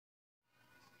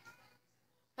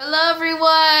Hello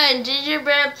everyone,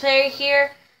 Gingerbread Player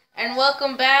here, and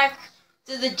welcome back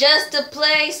to the Just to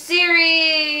Play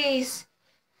series!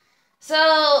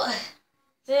 So,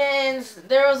 since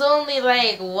there was only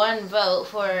like one vote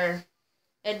for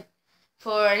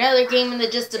another game in the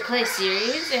Just to Play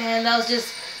series, and that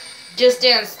was Just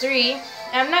Dance 3,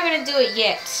 I'm not going to do it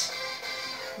yet.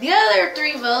 The other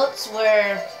 3 votes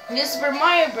were New Super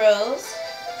Mario Bros.,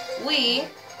 Wii,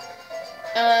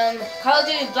 Call of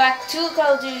Duty two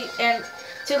Call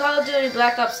of Duty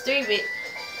Black Ops 3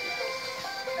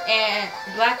 and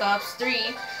Black Ops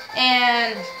 3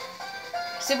 and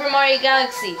Super Mario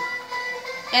Galaxy.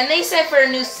 And they said for a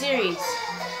new series.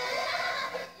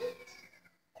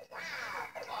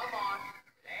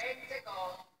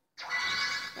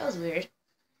 That was weird.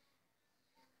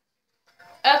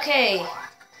 Okay,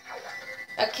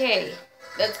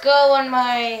 let's go on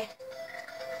my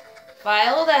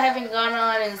file that I haven't gone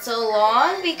on in so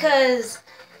long because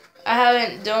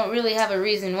I don't really have a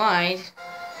reason why.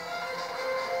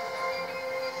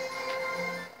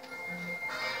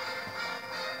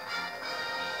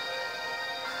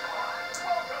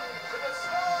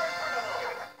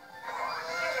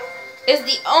 It's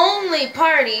the only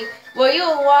party where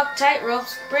you'll walk tightrope,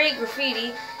 spray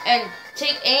graffiti, and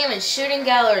take aim in shooting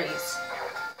galleries.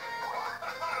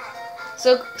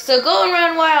 So go and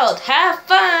run wild, have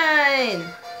fun!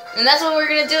 And that's what we're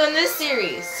gonna do in this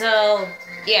series, so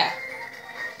yeah.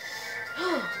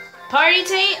 Party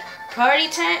tent,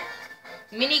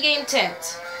 minigame tent.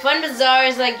 Fun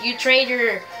bazaars, like you trade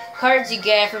your cards you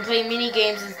get from playing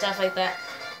minigames and stuff like that.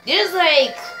 This is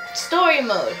like story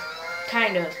mode,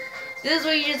 kind of. This is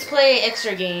where you just play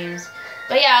extra games.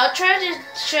 But yeah, I'll try to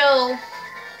show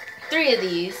 3 of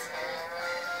these.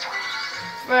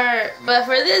 But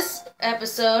for this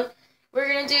episode, we're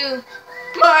gonna do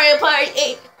Mario Party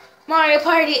 8, Mario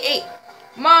Party 8,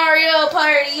 Mario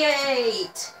Party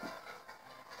 8,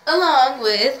 along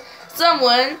with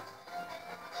someone,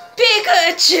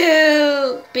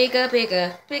 Pikachu!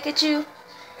 Pikachu.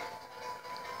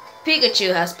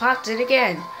 Pikachu has popped it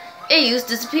again. It used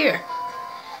to disappear.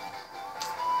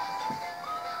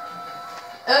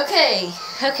 Okay.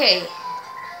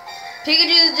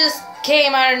 Pikachu just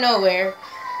came out of nowhere.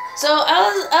 So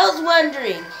I was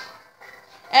wondering,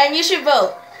 and you should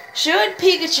vote, should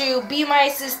Pikachu be my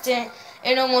assistant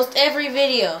in almost every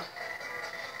video?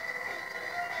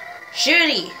 Should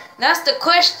he? That's the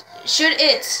question. Should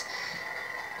it?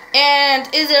 And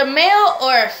is it a male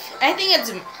or I think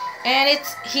it's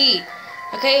he.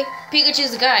 Okay?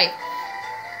 Pikachu's a guy.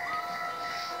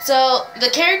 So the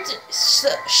character,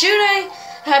 should I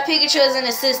have Pikachu as an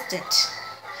assistant?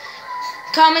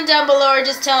 Comment down below or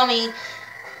just tell me.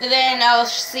 Then I'll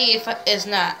see if it's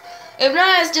not. If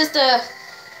not,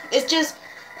 it's just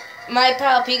my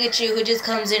pal Pikachu who just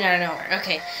comes in out of nowhere.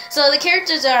 Okay, so the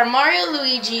characters are Mario,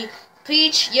 Luigi,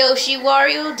 Peach, Yoshi,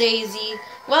 Wario, Daisy,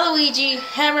 Waluigi,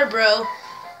 Hammer Bro,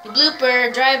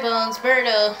 Blooper, Dry Bones,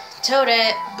 Birdo,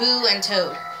 Toadette, Boo, and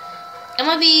Toad. I'm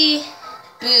gonna be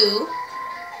Boo,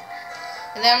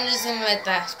 and then I'm just gonna let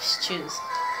that choose.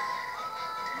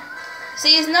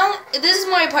 See, this is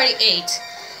Mario Party 8.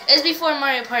 It's before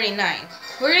Mario Party 9.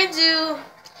 We're gonna do...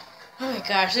 Oh my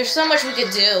gosh, there's so much we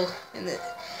could do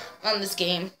on this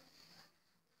game.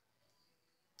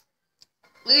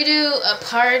 We could do a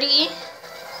party.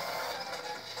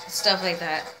 Stuff like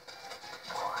that.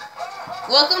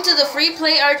 Welcome to the Free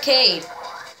Play Arcade.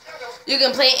 You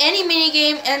can play any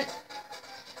minigame and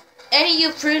any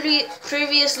you've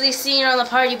previously seen on the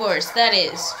party boards, that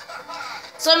is.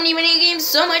 So many minigames,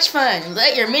 so much fun.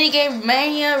 Let your minigame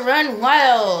mania run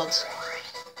wild.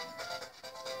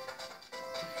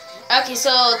 Okay,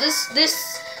 so this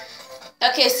is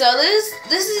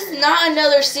not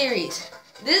another series.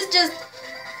 This is just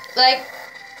like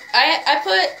I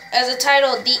put as a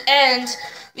title The End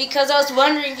because I was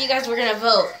wondering if you guys were gonna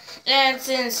vote. And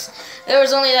since there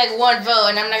was only like one vote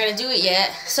and I'm not gonna do it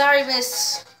yet, sorry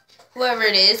Miss whoever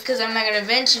it is, because I'm not gonna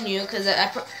mention you because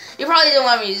you probably don't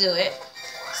want me to do it.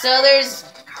 So there's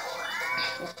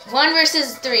 1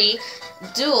 versus 3,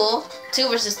 duel, 2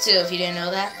 versus 2 if you didn't know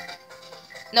that.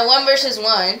 No, 1 versus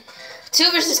 1,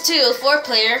 2 versus 2,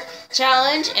 4-player,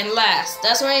 challenge, and last.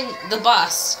 That's when the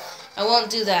boss. I won't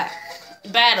do that.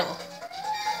 Battle.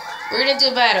 We're gonna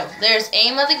do battle. There's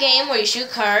aim of the game where you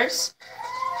shoot cards.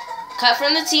 Cut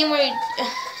from the team where you...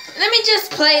 Let me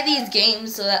just play these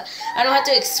games so that I don't have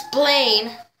to explain.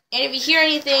 And if you hear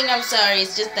anything, I'm sorry.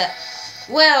 It's just that,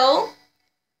 well,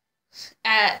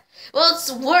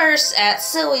 it's worse at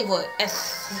Silly Boy,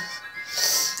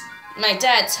 my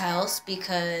dad's house,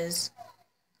 because,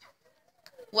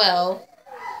 well,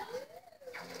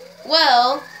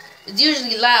 It's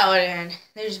usually loud and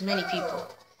there's many people.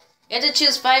 You have to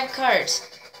choose 5 cards.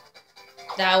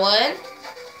 That one.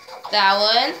 That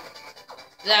one.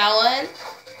 That one.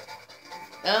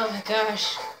 Oh my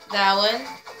gosh. That one.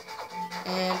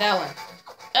 And that one.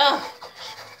 Oh.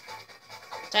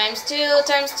 Times 2.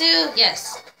 Times 2.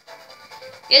 Yes.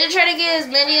 You have to try to get as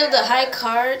many of the high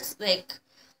cards, like,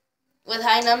 with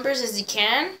high numbers as you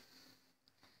can.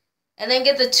 And then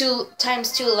get the 2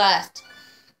 times 2 last.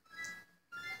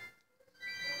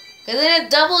 Because then it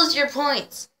doubles your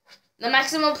points. The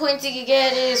maximum points you can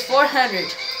get is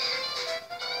 400.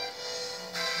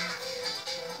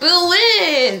 Boo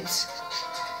wins!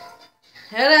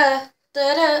 Da da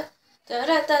da da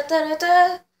da da da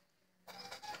da.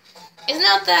 It's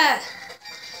not that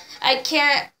I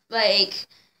can't, like,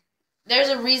 there's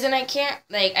a reason I can't,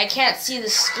 like, I can't see the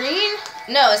screen.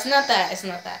 No, it's not that. It's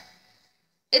not that.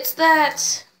 It's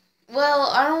that,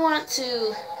 well, I don't want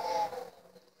to,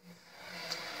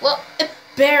 well,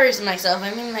 embarrass myself.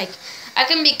 I mean, like, I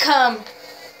can become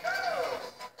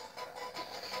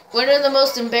one of the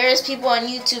most embarrassed people on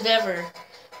YouTube ever,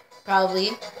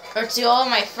 probably. Or to all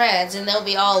my friends, and they'll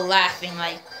be all laughing,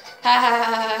 like, ha ha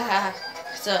ha ha ha.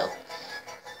 So,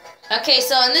 okay,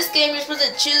 so in this game, you're supposed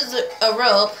to choose a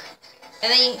rope,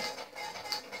 and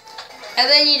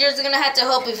then you're just gonna have to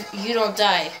hope if you don't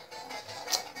die.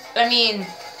 I mean,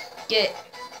 get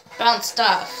bounced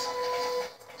off.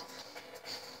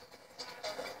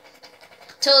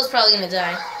 Toad's probably gonna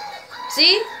die.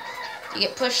 See? You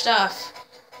get pushed off.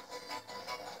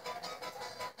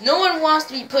 No one wants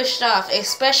to be pushed off,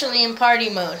 especially in party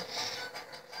mode.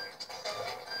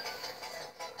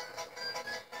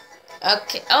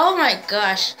 Okay, oh my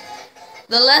gosh.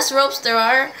 The less ropes there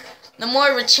are, the more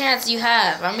of a chance you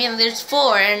have. I mean, there's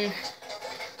 4, and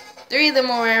 3 of them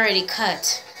are already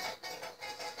cut.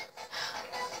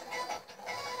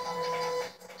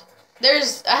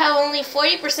 I have only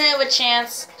 40% of a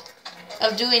chance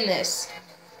of doing this.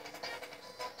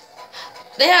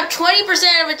 They have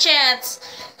 20% of a chance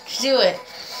to do it.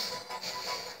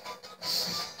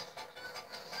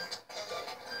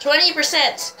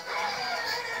 20%.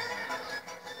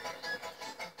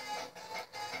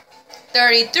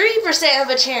 33% of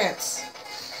a chance.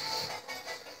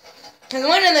 Because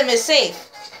one of them is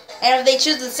safe. And if they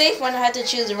choose the safe one, I have to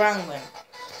choose the wrong one.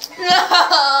 No!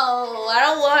 I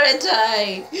don't want to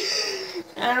die.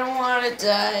 I don't want to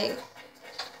die.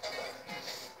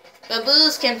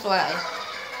 Baboos can fly.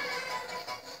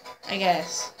 I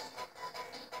guess.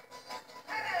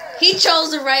 He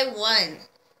chose the right one.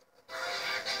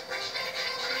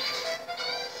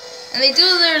 And they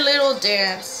do their little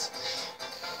dance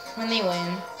when they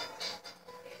win.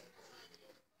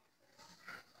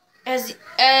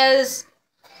 As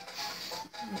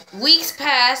weeks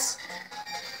pass,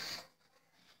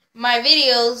 my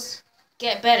videos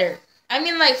get better. I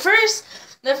mean, like,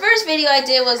 the first video I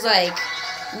did was, like,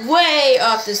 way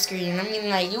off the screen. I mean,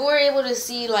 like, you were able to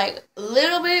see, like, a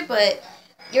little bit, but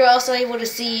you're also able to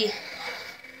see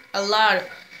a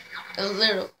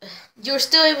little. You're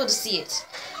still able to see it.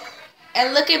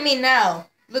 And look at me now.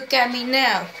 Look at me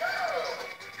now.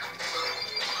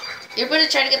 You're going to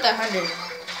try to get the 100.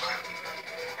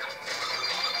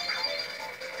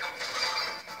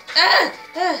 Ah!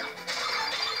 Ah!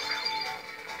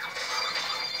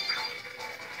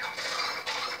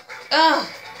 Oh!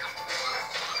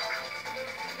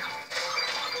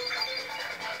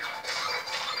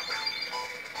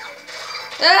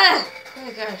 Ah! Oh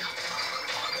my gosh.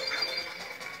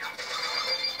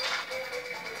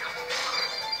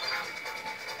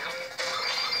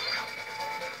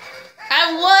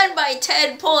 I won by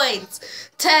 10 points.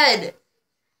 10.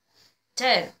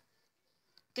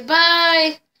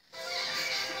 Goodbye.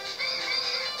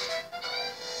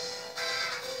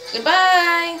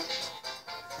 Goodbye.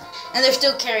 And they're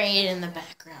still carrying it in the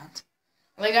background.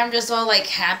 Like, I'm just all, like,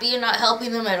 happy and not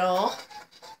helping them at all.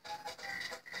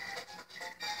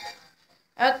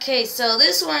 Okay, so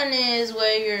this one is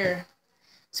where you're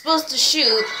supposed to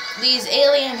shoot these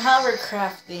alien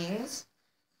hovercraft things.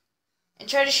 And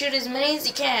try to shoot as many as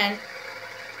you can.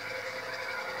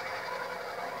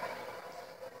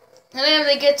 And then if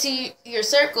they get to your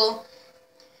circle,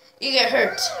 you get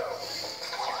hurt.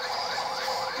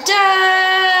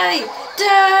 Die!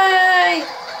 Die!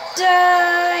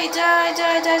 Die! Die!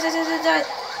 Die! Die! Die! Die!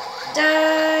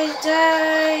 Die!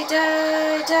 Die!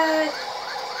 Die! Die!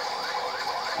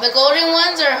 The golden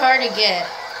ones are hard to get.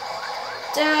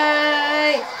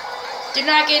 Die! Do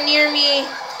not get near me.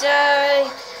 Die!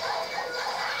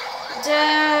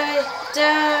 Die!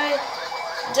 Die!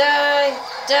 Die!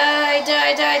 Die! Die!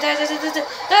 Die! Die! Die! Die! Die!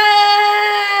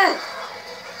 Ah!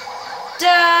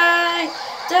 Die!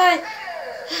 Die!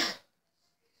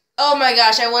 Oh my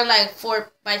gosh, I won like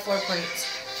 4 points.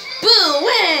 Boo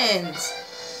wins!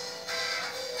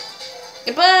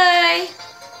 Goodbye!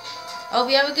 Hope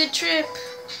you have a good trip.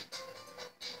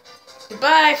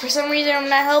 Goodbye. For some reason, I'm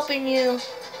not helping you.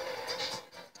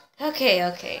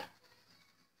 Okay.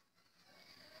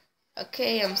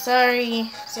 Okay, I'm sorry.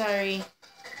 Sorry.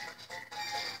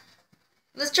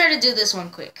 Let's try to do this one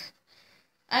quick.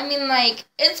 I mean, like,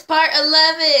 it's part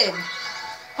 11.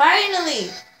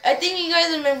 Finally! I think you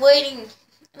guys have been waiting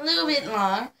a little bit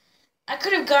long. I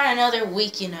could have gone another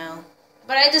week, you know.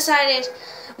 But I decided,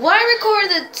 why record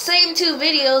the same 2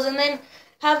 videos and then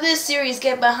have this series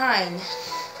get behind?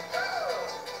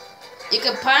 You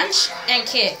can punch and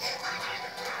kick.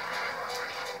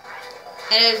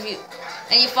 And if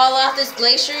you fall off this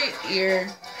glacier, you're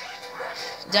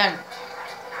done.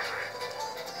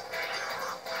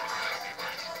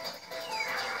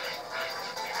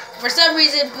 For some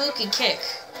reason, Boo can kick.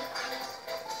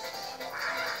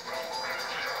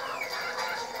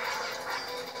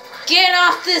 Get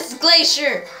off this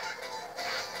glacier!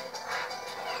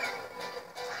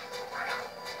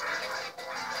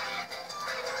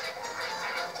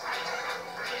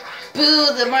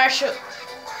 Boo the martial...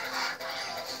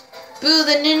 Boo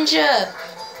the ninja!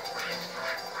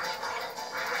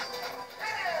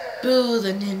 Boo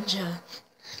the ninja.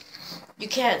 You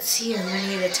can't see him when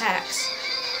he attacks.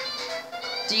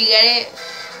 Do you get it?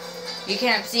 You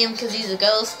can't see him because he's a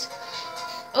ghost?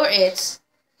 Or it.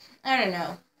 I don't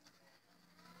know.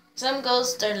 Some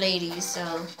ghosts are ladies,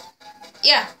 so...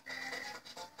 yeah.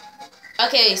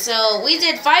 Okay, so we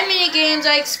did 5 mini games.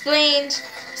 I explained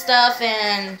stuff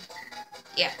and...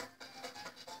 yeah.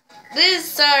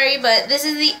 Sorry, but this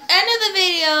is the end of the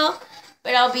video.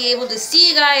 But I'll be able to see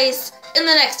you guys in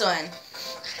the next one.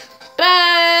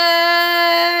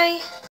 Bye!